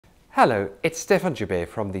Hello, it's Stefan Joubert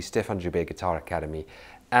from the Stefan Joubert Guitar Academy,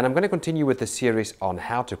 and I'm going to continue with the series on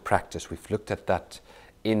how to practice. We've looked at that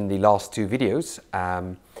in the last two videos,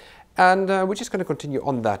 and we're just going to continue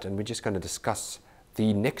on that, and we're just going to discuss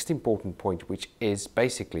the next important point, which is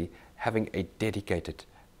basically having a dedicated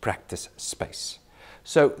practice space.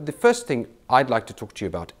 So the first thing I'd like to talk to you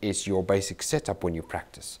about is your basic setup when you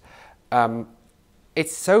practice.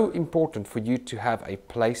 It's so important for you to have a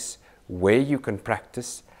place where you can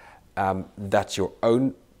practice. That's your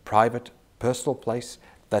own private, personal place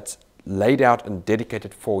that's laid out and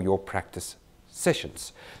dedicated for your practice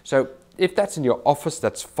sessions. So if that's in your office,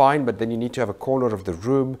 that's fine, but then you need to have a corner of the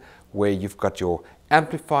room where you've got your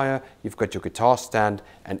amplifier, you've got your guitar stand,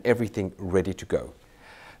 and everything ready to go.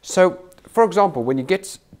 So, for example, when you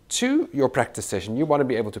get to your practice session, you want to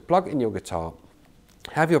be able to plug in your guitar,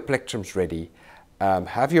 have your plectrums ready,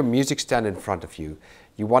 have your music stand in front of you.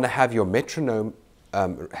 You want to have your metronome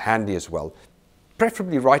handy as well,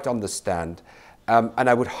 preferably right on the stand, and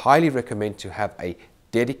I would highly recommend to have a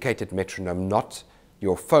dedicated metronome, not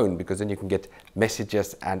your phone, because then you can get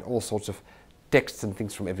messages and all sorts of texts and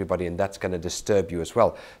things from everybody, and that's going to disturb you as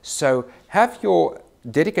well. So have your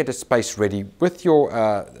dedicated space ready with your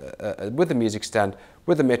with the music stand,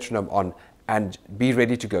 with the metronome on, and be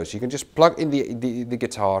ready to go. So you can just plug in the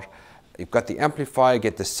guitar. You've got the amplifier,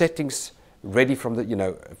 get the settings ready from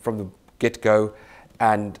the from the get-go,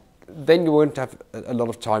 and then you won't have a lot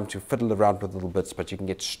of time to fiddle around with little bits, but you can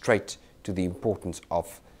get straight to the importance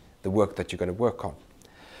of the work that you're going to work on.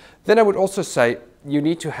 Then I would also say you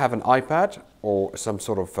need to have an iPad or some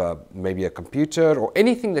sort of maybe a computer or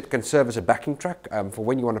anything that can serve as a backing track for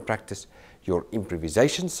when you want to practice your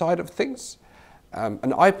improvisation side of things. An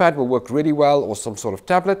iPad will work really well, or some sort of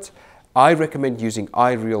tablet. I recommend using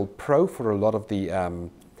iReal Pro for a lot of the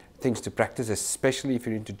things to practice, especially if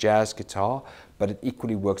you're into jazz guitar, but it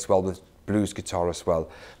equally works well with blues guitar as well.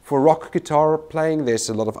 For rock guitar playing, there's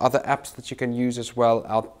a lot of other apps that you can use as well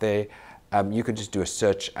out there. You can just do a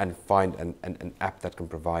search and find an app that can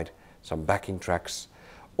provide some backing tracks.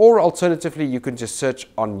 Or alternatively, you can just search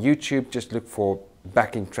on YouTube, just look for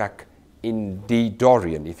backing track in D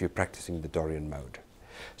Dorian if you're practicing the Dorian mode.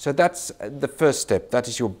 So that's the first step. That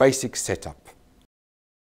is your basic setup.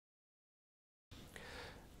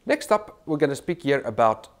 Next up, we're going to speak here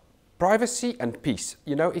about privacy and peace.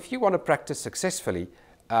 You know, if you want to practice successfully,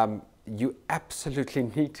 you absolutely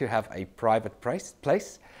need to have a private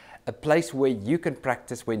place, a place where you can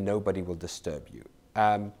practice where nobody will disturb you.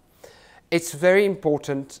 It's very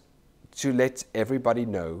important to let everybody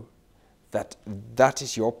know that that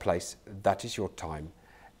is your place, that is your time,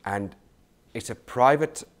 and it's a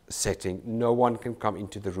private setting. No one can come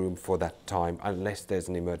into the room for that time unless there's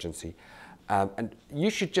an emergency. And you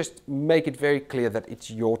should just make it very clear that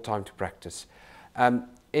it's your time to practice.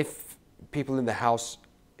 If people in the house,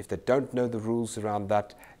 if they don't know the rules around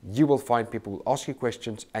that, you will find people will ask you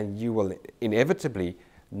questions, and you will inevitably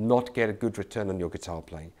not get a good return on your guitar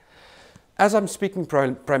playing. As I'm speaking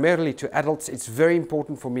primarily to adults, it's very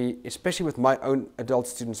important for me, especially with my own adult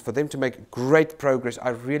students, for them to make great progress. I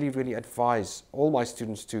really, really advise all my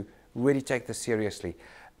students to really take this seriously.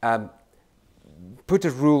 Put a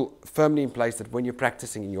rule firmly in place that when you're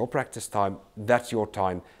practicing in your practice time, that's your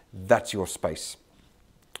time, that's your space.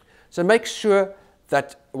 So make sure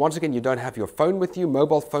that, once again, you don't have your phone with you.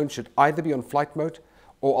 Mobile phone should either be on flight mode,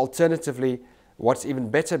 or alternatively, what's even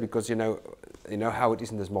better, because you know how it is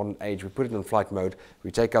in this modern age, we put it on flight mode, we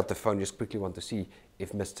take out the phone, just quickly want to see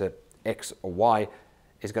if Mr. X or Y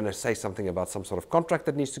is going to say something about some sort of contract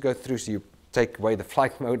that needs to go through, so you take away the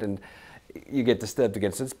flight mode and you get disturbed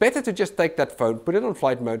again. So it's better to just take that phone, put it on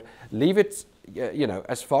flight mode, leave it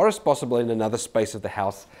as far as possible in another space of the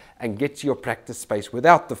house, and get to your practice space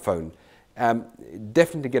without the phone.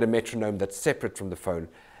 Definitely get a metronome that's separate from the phone,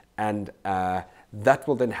 and that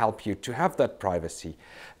will then help you to have that privacy.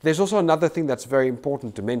 There's also another thing that's very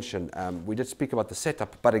important to mention. We did speak about the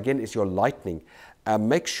setup, but again, is your lighting.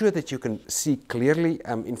 Make sure that you can see clearly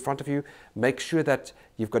in front of you. Make sure that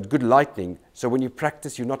you've got good lighting, so when you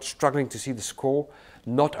practice, you're not struggling to see the score.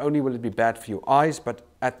 Not only will it be bad for your eyes, but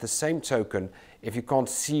at the same token, if you can't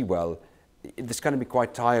see well, it's going to be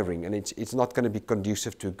quite tiring, and it's not going to be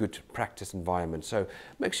conducive to a good practice environment. So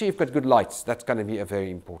make sure you've got good lights. That's going to be a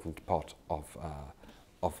very important part of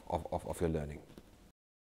your learning.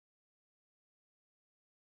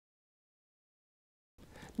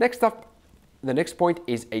 Next up, the next point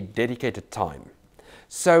is a dedicated time.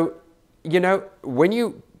 So, when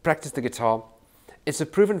you practice the guitar, it's a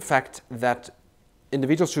proven fact that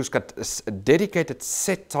individuals who've got a dedicated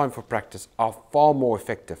set time for practice are far more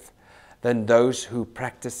effective than those who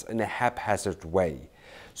practice in a haphazard way.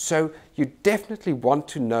 So you definitely want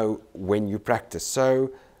to know when you practice.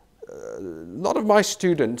 So a lot of my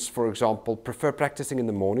students, for example, prefer practicing in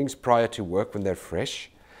the mornings prior to work when they're fresh.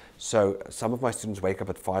 So some of my students wake up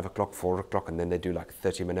at 5 o'clock, 4 o'clock, and then they do like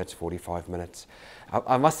 30 minutes, 45 minutes.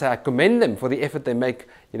 I must say I commend them for the effort they make,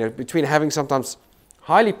 you know, between having sometimes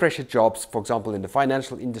highly pressured jobs, for example, in the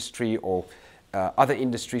financial industry or other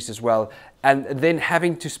industries as well, and then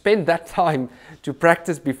having to spend that time to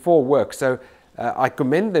practice before work. So I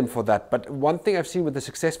commend them for that. But one thing I've seen with the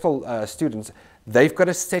successful students, they've got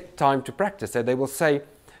a set time to practice. So they will say,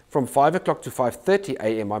 from 5 o'clock to 5:30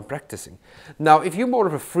 a.m. I'm practicing. Now, if you're more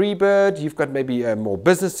of a free bird, you've got maybe more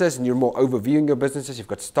businesses and you're more overviewing your businesses, you've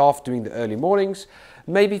got staff doing the early mornings,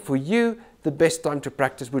 maybe for you, the best time to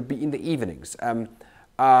practice would be in the evenings.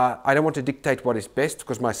 I don't want to dictate what is best,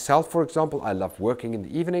 because myself, for example, I love working in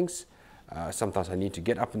the evenings. Sometimes I need to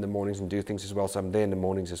get up in the mornings and do things as well, so I'm there in the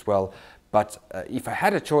mornings as well. But if I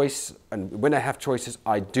had a choice, and when I have choices,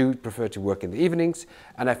 I do prefer to work in the evenings,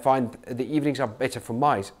 and I find the evenings are better for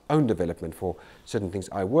my own development for certain things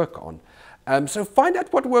I work on. So find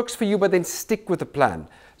out what works for you, but then stick with the plan.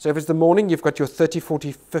 So if it's the morning, you've got your 30,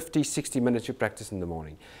 40, 50, 60 minutes you practice in the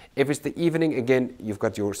morning. If it's the evening, again, you've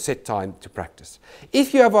got your set time to practice.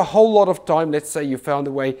 If you have a whole lot of time, let's say you found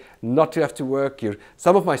a way not to have to work,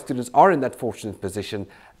 some of my students are in that fortunate position.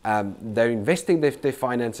 They're investing their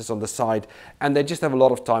finances on the side, and they just have a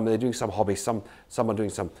lot of time, and they're doing some hobbies. Some are doing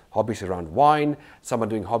some hobbies around wine, some are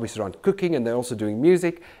doing hobbies around cooking, and they're also doing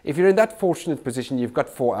music. If you're in that fortunate position, you've got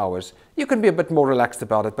 4 hours, you can be a bit more relaxed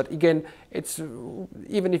about it. But again,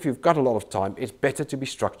 even if you've got a lot of time, it's better to be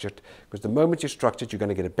structured, because the moment you're structured, you're going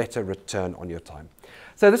to get a better return on your time.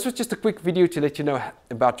 So this was just a quick video to let you know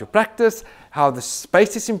about your practice, how the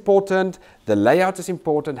space is important, the layout is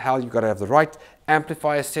important, how you've got to have the right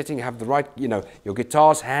amplifier setting, have the right, your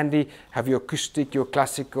guitars handy, have your acoustic, your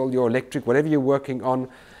classical, your electric, whatever you're working on.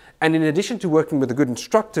 And in addition to working with a good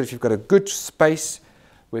instructor, if you've got a good space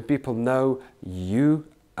where people know you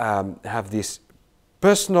have this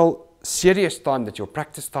personal, serious time, that's your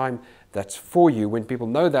practice time, that's for you, when people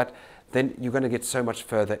know that, then you're going to get so much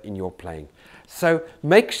further in your playing. So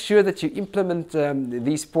make sure that you implement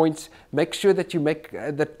these points. Make sure that you make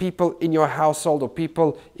that people in your household, or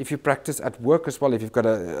people, if you practice at work as well, if you've got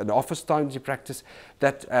an office time that you practice,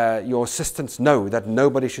 that your assistants know that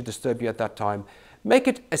nobody should disturb you at that time. Make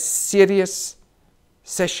it a serious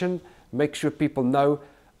session. Make sure people know.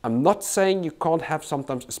 I'm not saying you can't have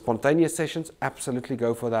sometimes spontaneous sessions. Absolutely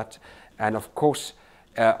go for that. And of course,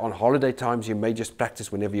 on holiday times, you may just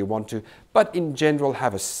practice whenever you want to. But in general,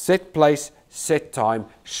 have a set place, set time,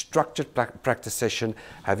 structured practice session,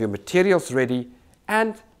 have your materials ready.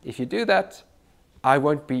 And if you do that, I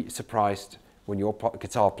won't be surprised when your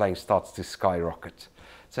guitar playing starts to skyrocket.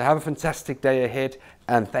 So have a fantastic day ahead,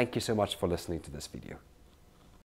 and thank you so much for listening to this video.